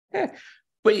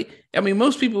But I mean,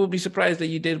 most people would be surprised that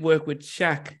you did work with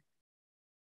Shaq.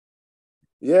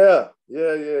 Yeah.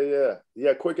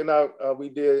 Quick and I, we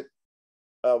did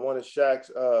one of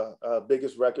Shaq's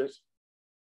biggest records.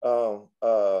 What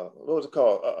was it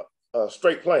called?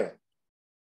 Straight Playing.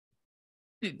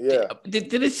 Yeah.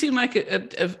 Did it seem like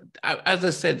as I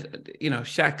said,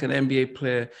 Shaq, an NBA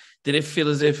player, did it feel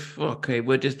as if, okay,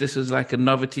 this was like a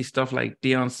novelty stuff like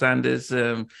Deion Sanders,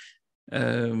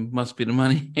 must be the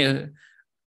money? Yeah.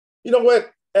 You know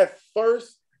what? At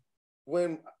first,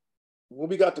 when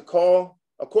we got the call,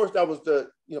 of course, that was the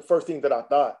first thing that I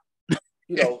thought.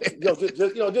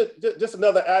 Just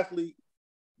another athlete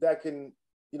that can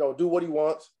do what he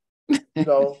wants.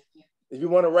 If you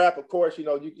want to rap, of course,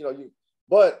 you.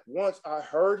 But once I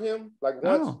heard him,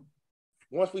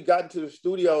 once we got into the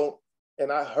studio and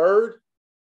I heard,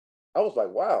 I was like,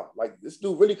 wow, like this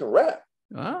dude really can rap.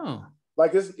 Wow.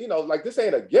 Like this, this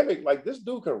ain't a gimmick. Like this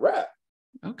dude can rap.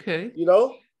 Okay.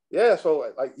 Yeah.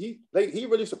 So like he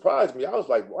really surprised me. I was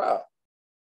like, wow.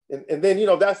 And then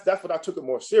that's what I took it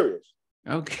more serious.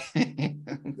 Okay.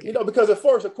 Because at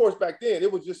first, of course, back then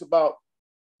it was just about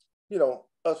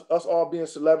us all being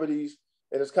celebrities,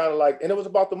 and it's kind of like, and it was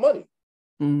about the money.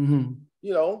 Mm-hmm.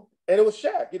 And it was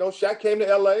Shaq. Shaq came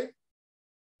to LA.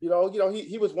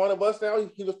 He was one of us now.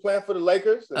 He was playing for the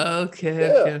Lakers. And,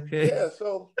 okay. Yeah.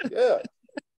 So yeah.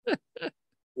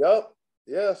 Yep.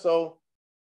 Yeah. So,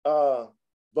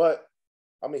 but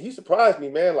I mean, he surprised me,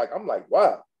 man. Like I'm like,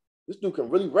 wow, this dude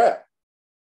can really rap.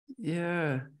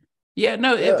 Yeah. Yeah.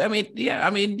 No. Yeah. I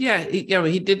mean,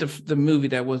 he did the movie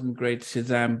that wasn't great,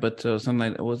 Shazam, but something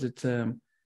like that. Was it?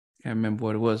 Can't remember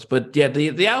what it was, but yeah,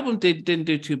 the album didn't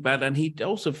do too bad, and he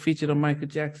also featured on Michael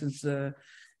Jackson's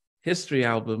history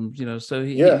album. So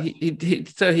he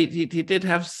did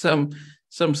have some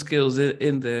skills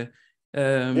in there.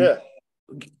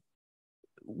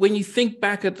 When you think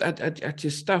back at your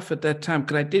stuff at that time,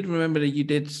 because I did remember that you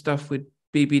did stuff with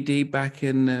BBD back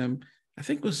in I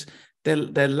think it was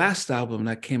their last album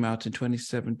that came out in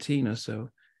 2017 or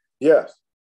so. Yes,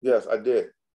 I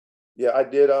did. Yeah, I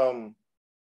did.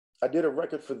 I did a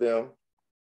record for them.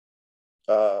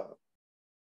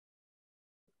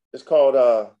 It's called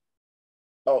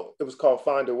it was called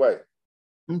Find a Way.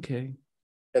 Okay.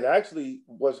 And actually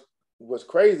what's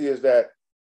crazy is that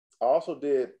I also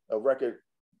did a record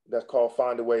that's called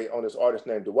Find a Way on this artist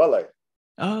named DeVoe.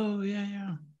 Oh,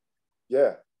 yeah.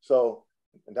 Yeah. So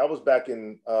and that was back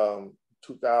in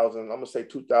 2000, I'm gonna say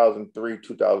 2003,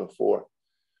 2004.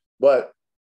 But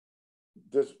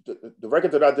the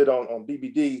record that I did on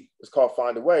BBD is called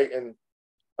Find a Way, and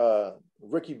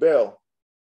Ricky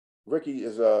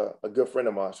is a good friend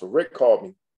of mine. So Rick called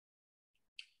me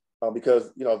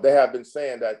because they have been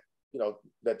saying that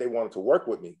that they wanted to work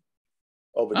with me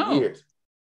over the years.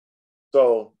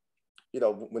 So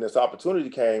when this opportunity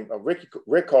came,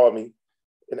 Rick called me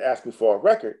and asked me for a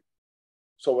record.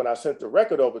 So when I sent the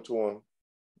record over to him,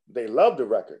 they loved the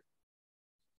record.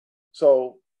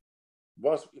 So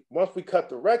once we cut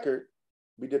the record,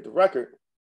 we did the record.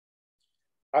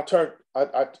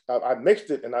 I mixed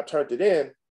it and I turned it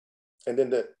in, and then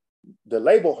the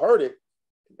label heard it,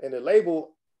 and the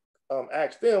label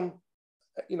asked them,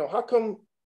 how come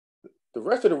the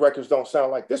rest of the records don't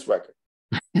sound like this record?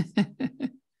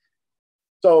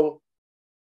 So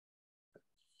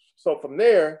from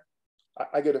there,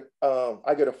 I get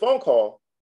a phone call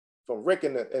from Rick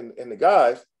and the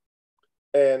guys,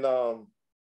 and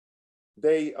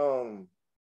they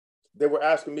were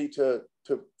asking me to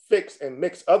fix and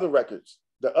mix other records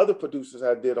the other producers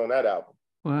had did on that album.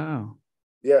 Wow.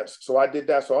 Yes, so I did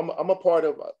that. So I'm a part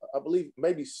of, I believe,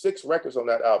 maybe 6 records on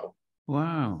that album.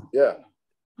 Wow. Yeah.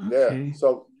 Okay. Yeah.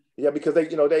 So yeah, because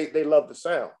they love the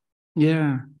sound.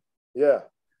 Yeah. Yeah.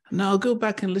 No, I'll go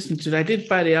back and listen to it. I did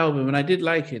buy the album and I did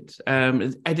like it.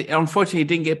 Unfortunately, it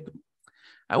didn't get,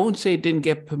 I won't say it didn't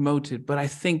get promoted, but I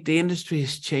think the industry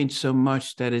has changed so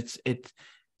much that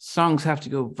songs have to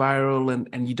go viral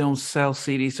and you don't sell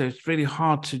CDs. So it's really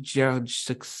hard to judge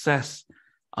success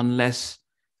unless,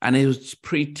 and it was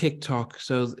pre-TikTok.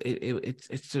 So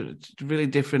it's a really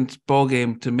different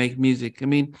ballgame to make music. I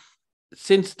mean,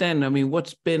 since then, I mean,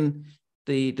 what's been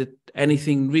the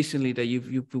anything recently that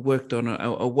you've worked on,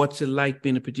 or what's it like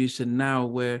being a producer now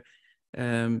where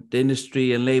the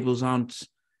industry and labels aren't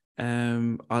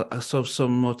are sort of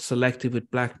somewhat selective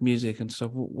with Black music and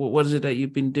stuff? What is it that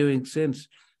you've been doing since?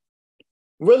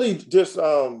 Really just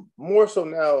more so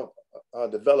now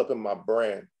developing my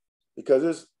brand, because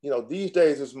it's, these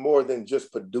days it's more than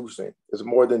just producing. It's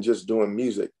more than just doing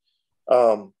music.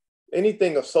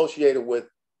 Anything associated with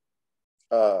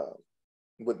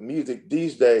music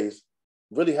these days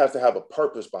really has to have a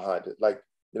purpose behind it. Like,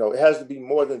 you know, it has to be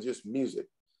more than just music.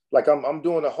 Like I'm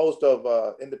doing a host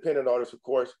of independent artists, of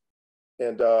course.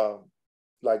 And I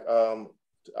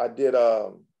did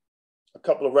a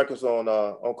couple of records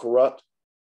on Corrupt.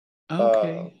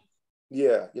 Okay.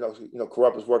 Yeah, you know,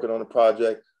 Corrupt is working on the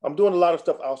project. I'm doing a lot of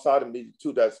stuff outside of music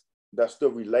too that's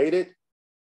still related,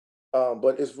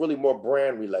 but it's really more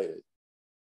brand related,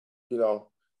 you know.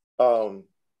 And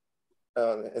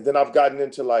then I've gotten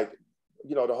into like,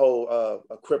 you know, the whole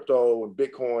crypto and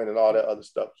Bitcoin and all that other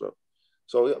stuff.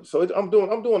 So I'm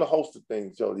doing a host of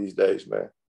things, you know, these days, man.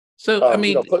 So I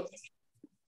mean,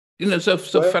 so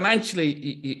Well,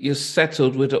 financially you're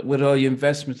settled with all your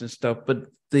investments and stuff, but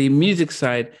the music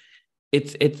side,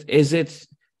 it's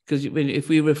because if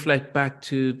we reflect back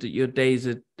to your days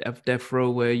of Death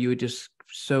Row, where you were just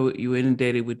you were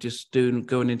inundated with just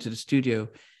going into the studio,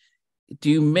 do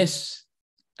you miss?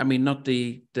 I mean, not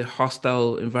the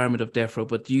hostile environment of Death Row,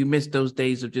 but do you miss those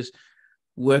days of just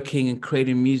working and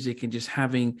creating music and just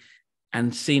having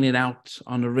and seeing it out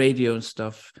on the radio and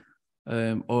stuff?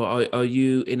 Or are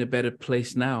you in a better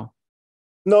place now?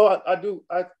 No, I do.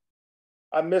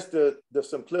 I miss the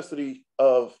simplicity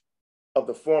of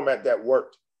the format that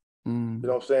worked. You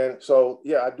know what I'm saying? So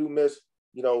yeah, I do miss,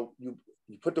 you know, you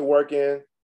put the work in,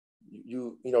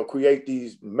 you know, create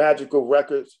these magical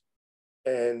records,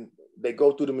 and they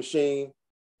go through the machine,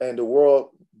 and the world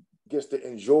gets to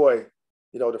enjoy,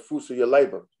 you know, the fruits of your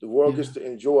labor. The world gets to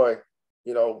enjoy,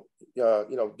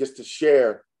 gets to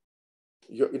share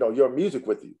your music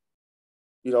with you.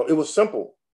 You know, it was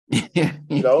simple. You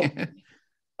know, and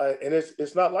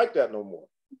it's not like that no more.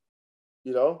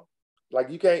 You know, like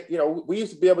you can't. You know, we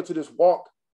used to be able to just walk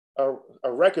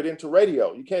a record into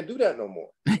radio. You can't do that no more.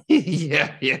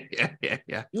 Yeah. You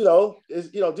know,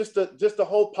 it's, you know, just the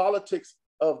whole politics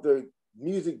of the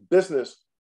music business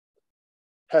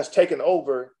has taken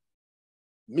over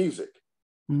music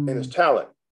and its talent.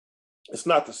 It's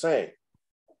not the same,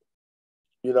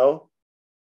 you know?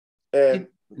 And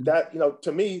that, you know,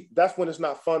 to me, that's when it's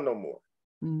not fun no more.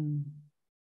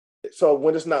 So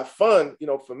when it's not fun, you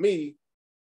know, for me,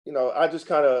 you know, I just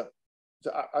kind of,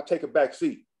 I take a back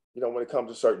seat, you know, when it comes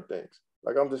to certain things.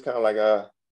 Like, I'm just kind of like,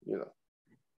 you know.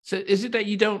 So is it that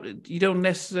you don't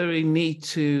necessarily need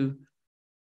to,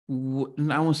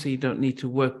 I won't say you don't need to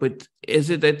work, but is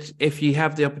it that if you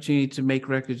have the opportunity to make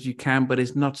records, you can, but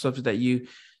it's not something that you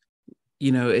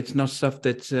know, it's not stuff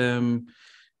that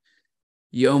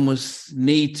you almost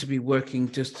need to be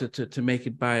working just to make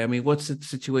it by? I mean, what's the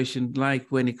situation like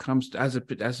when it comes to, as a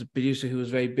producer who was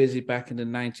very busy back in the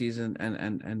 90s and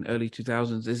early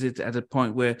 2000s? Is it at a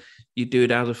point where you do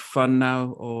it out of fun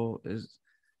now, or is?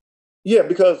 Yeah,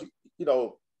 because, you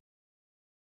know,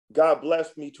 God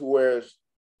blessed me to where,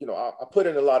 you know, I put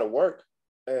in a lot of work,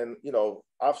 and, you know,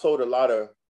 I've sold a lot of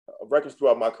records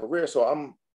throughout my career. So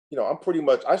I'm, you know, I'm pretty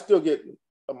much, I still get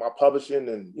my publishing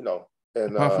and, you know,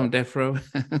 and apart from Death Row,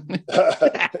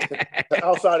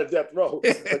 outside of Death Row,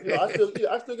 but, you know, I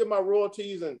still get my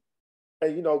royalties, and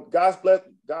you know, God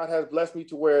has blessed me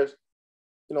to where,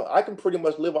 you know, I can pretty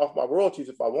much live off my royalties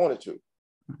if I wanted to,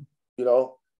 you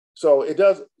know. So it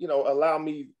does, you know, allow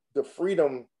me the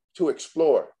freedom to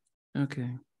explore. Okay.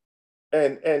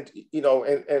 And you know,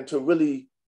 and to really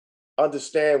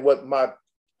understand what my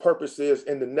purpose is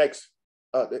in the next,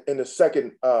 in the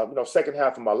second, you know, second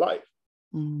half of my life.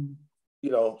 You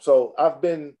know, so I've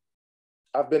been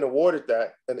awarded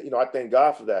that, and, you know, I thank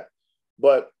God for that.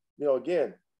 But, you know,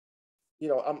 again, you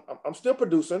know, I'm still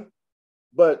producing,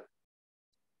 but,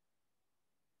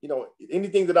 you know,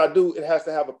 anything that I do, it has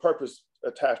to have a purpose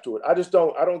attached to it. I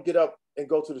don't get up and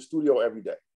go to the studio every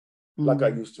day like I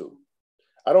used to.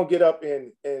 I don't get up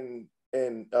and you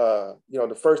know,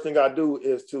 the first thing I do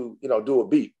is to, you know, do a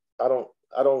beat. I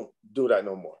don't do that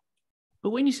no more. But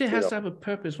when you say it has to have a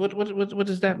purpose, what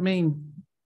does that mean?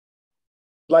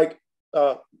 Like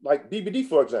BBD,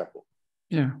 for example.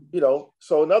 Yeah. You know,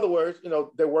 so in other words, you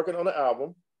know, they're working on an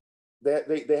album.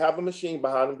 They have a machine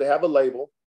behind them. They have a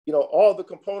label. You know, all the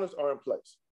components are in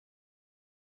place.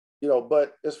 You know,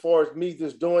 but as far as me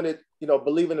just doing it, you know,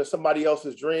 believing in somebody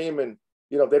else's dream, and,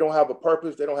 you know, they don't have a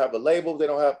purpose, they don't have a label,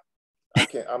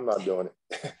 I'm not doing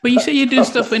it. But you say you do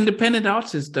stuff for independent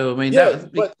artists, though. I mean,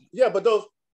 but those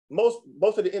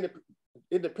most of the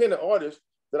independent artists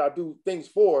that I do things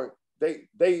for, they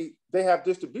have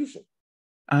distribution.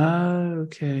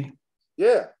 Okay.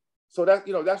 Yeah. So that,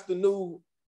 you know, that's the new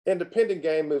independent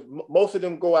game, is most of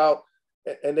them go out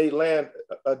and they land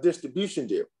a distribution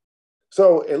deal.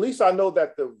 So at least I know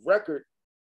that the record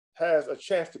has a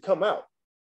chance to come out.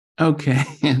 Okay.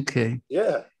 Okay.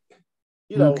 Yeah.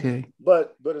 You know, okay.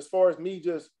 but as far as me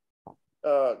just,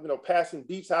 you know, passing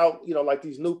beats out, you know, like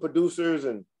these new producers,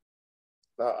 and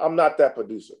I'm not that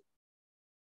producer.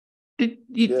 Did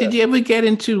you ever get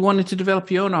into wanting to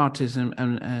develop your own artism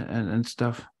and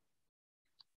stuff?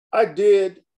 I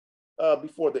did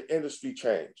before the industry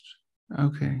changed.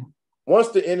 Okay. Once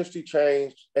the industry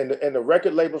changed and the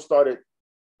record label started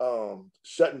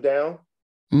shutting down,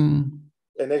 and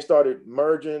they started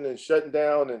merging and shutting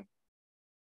down,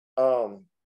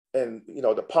 and you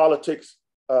know, the politics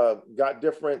got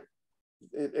different.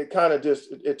 It kind of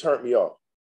just it turned me off.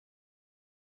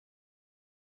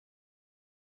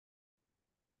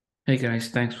 Hey guys,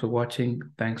 thanks for watching.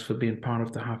 Thanks for being part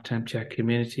of the Halftime Chat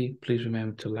community. Please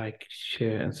remember to like,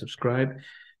 share, and subscribe.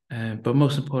 But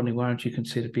most importantly, why don't you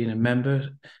consider being a member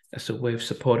as a way of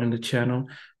supporting the channel,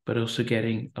 but also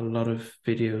getting a lot of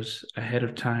videos ahead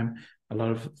of time, a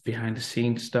lot of behind the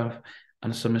scenes stuff,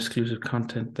 and some exclusive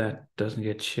content that doesn't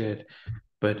get shared.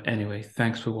 But anyway,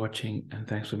 thanks for watching, and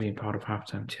thanks for being part of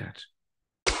Halftime Chat.